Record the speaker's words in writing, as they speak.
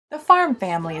The farm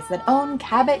families that own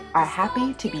Cabot are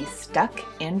happy to be stuck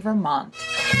in Vermont.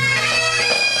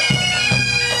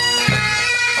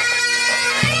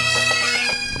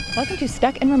 Welcome to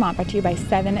Stuck in Vermont, brought to you by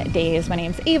 7 Days. My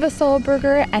name is Ava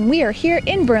Solberger, and we are here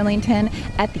in Burlington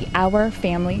at the Auer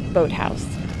Family Boathouse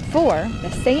for the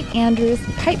St. Andrews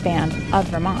Pipe Band of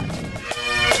Vermont.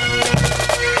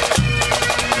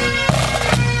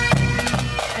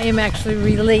 I am actually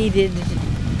related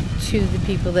to the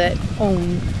people that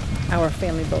own Auer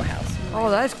Family Boathouse. Oh,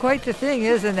 that's quite the thing,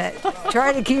 isn't it?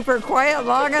 Try to keep her quiet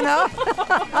long enough.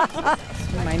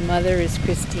 My mother is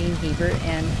Christine Hebert,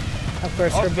 and of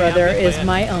course her brother is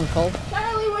my uncle.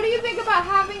 Charlie, what do you think about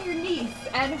having your niece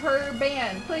and her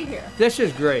band play here? This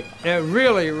is great. It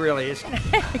really is.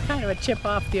 Kind of a chip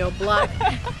off the old block.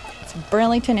 It's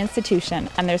Burlington institution,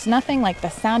 and there's nothing like the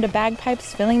sound of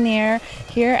bagpipes filling the air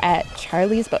here at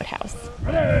Charlie's Boathouse.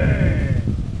 Ready,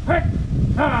 quick,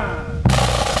 time.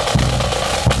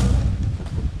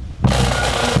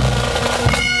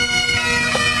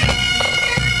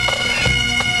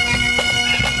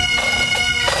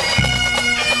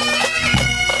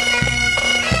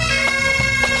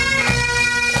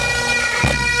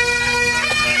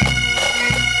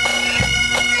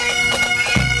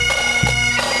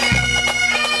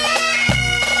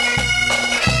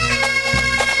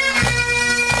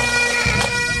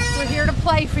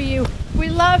 Play for you. We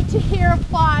love to hear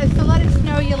applause, so let us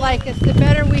know you like us. The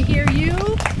better we hear you,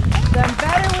 the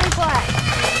better we play.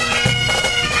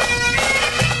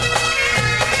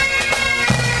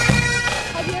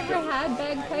 Have you ever had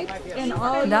bagpipes in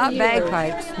all your Not years?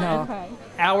 bagpipes, no. Okay.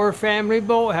 Auer Family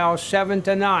Boathouse, 7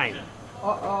 to 9.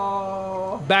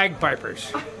 Uh-oh.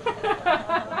 Bagpipers.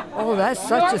 Oh, that's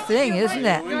such a thing, isn't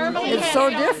it? It's so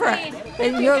different.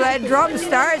 And you know, that drum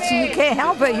starts and you can't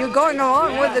help it. You're going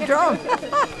along with the drum.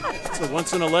 It's a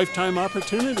once-in-a-lifetime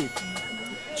opportunity.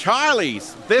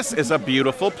 Charlie's, this is a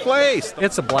beautiful place.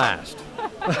 It's a blast.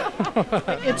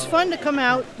 It's fun to come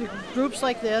out to groups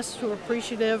like this who are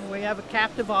appreciative. We have a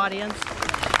captive audience.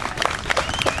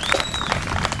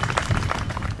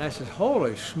 I said,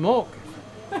 holy smoke.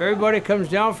 If everybody comes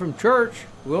down from church,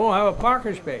 we won't have a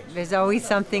parking space. There's always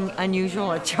something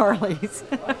unusual at Charlie's.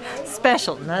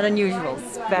 Special, not unusual,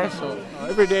 special.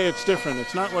 Every day it's different.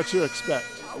 It's not what you expect.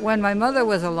 When my mother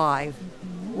was alive,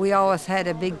 we always had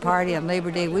a big party on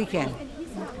Labor Day weekend.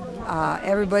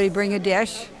 Everybody bring a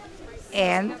dish,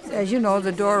 and as you know,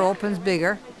 the door opens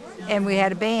bigger, and we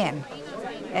had a band.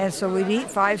 And so we'd eat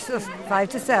 5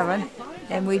 to 7,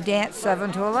 and we'd dance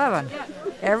 7 to 11.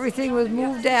 Everything was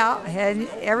moved out, and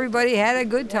everybody had a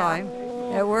good time.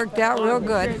 It worked out real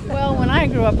good. Well, when I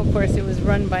grew up, of course, it was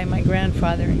run by my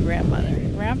grandfather and grandmother.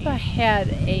 Grandpa had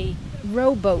a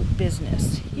rowboat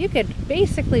business. You could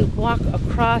basically walk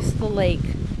across the lake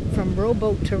from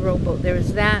rowboat to rowboat. There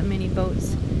was that many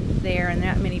boats there and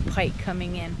that many pike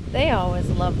coming in. They always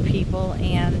loved people,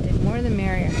 and the more the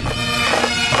merrier.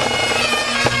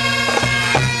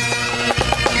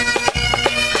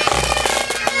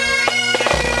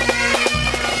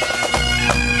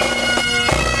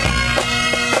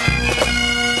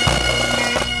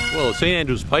 Well, the St.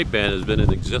 Andrews Pipe Band has been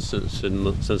in existence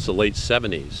since the late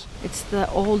 70s. It's the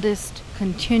oldest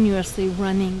continuously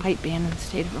running pipe band in the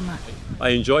state of Vermont. I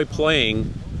enjoy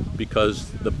playing because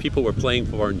the people we're playing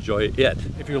for enjoy it.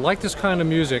 If you like this kind of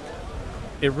music,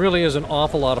 it really is an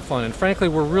awful lot of fun. And frankly,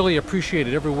 we're really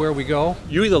appreciated everywhere we go.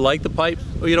 You either like the pipes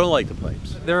or you don't like the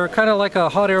pipes. They're kind of like a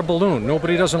hot air balloon.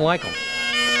 Nobody doesn't like them.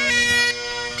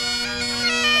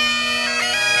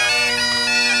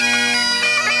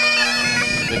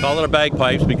 They call it a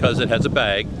bagpipes because it has a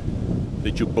bag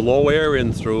that you blow air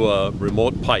in through a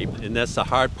remote pipe, and that's the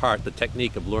hard part, the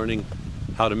technique of learning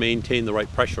how to maintain the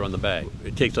right pressure on the bag.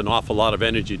 It takes an awful lot of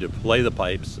energy to play the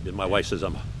pipes, and my wife says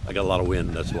I got a lot of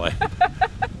wind, that's why.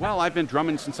 Well, I've been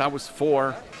drumming since I was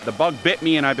 4. The bug bit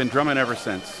me and I've been drumming ever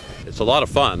since. It's a lot of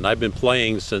fun. I've been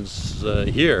playing since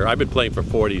here. I've been playing for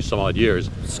 40 some odd years.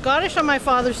 Scottish on my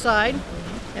father's side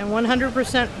and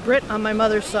 100% Brit on my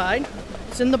mother's side.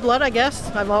 It's in the blood, I guess.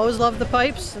 I've always loved the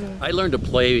pipes. And I learned to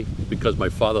play because my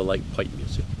father liked pipe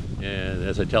music. And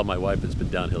as I tell my wife, it's been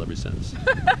downhill ever since.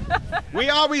 We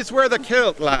always wear the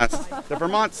kilt, lass. The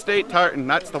Vermont State tartan,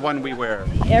 that's the one we wear.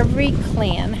 Every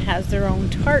clan has their own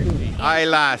tartan. Aye,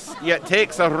 lass. It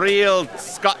takes a real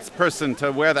Scots person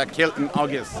to wear that kilt in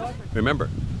August. Remember,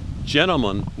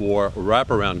 gentlemen wore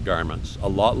wraparound garments a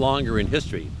lot longer in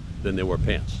history than they wore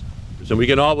pants. So we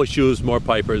can always use more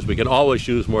pipers, we can always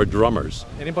use more drummers.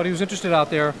 Anybody who's interested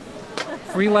out there,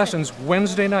 free lessons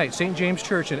Wednesday night, St. James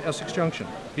Church in Essex Junction.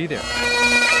 Be there.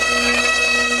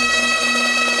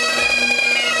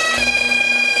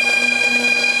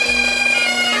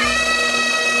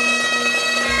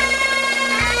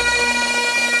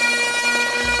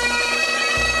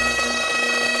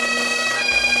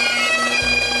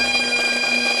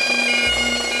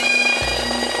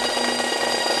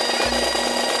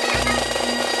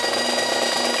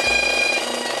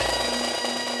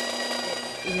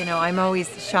 I'm always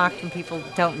shocked when people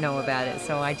don't know about it.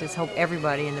 So I just hope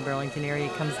everybody in the Burlington area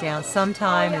comes down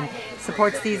sometime and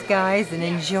supports these guys and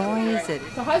enjoys it.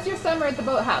 So how's your summer at the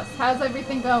boathouse? How's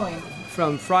everything going?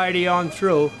 From Friday on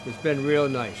through, it's been real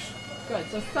nice. Good.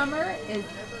 So summer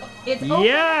it's open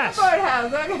Yes! at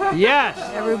the boathouse. Okay. Yes!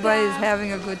 Everybody's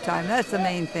having a good time. That's the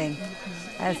main thing.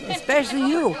 Especially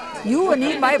you. You wouldn't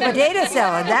eat my potato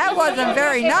salad. That wasn't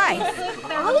very nice.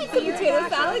 I'll eat some potato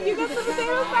salad. You got some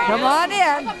potato salad? Come on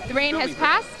in. The rain has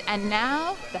passed, and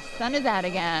now the sun is out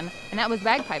again. And that was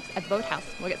Bagpipes at the boathouse.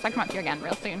 We'll get stuck up here again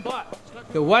real soon.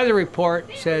 The weather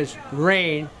report says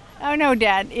rain. Oh no,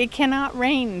 Dad, it cannot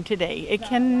rain today. It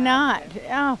cannot.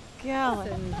 Oh, God.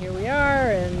 And here we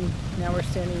are, and now we're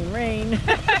standing in rain.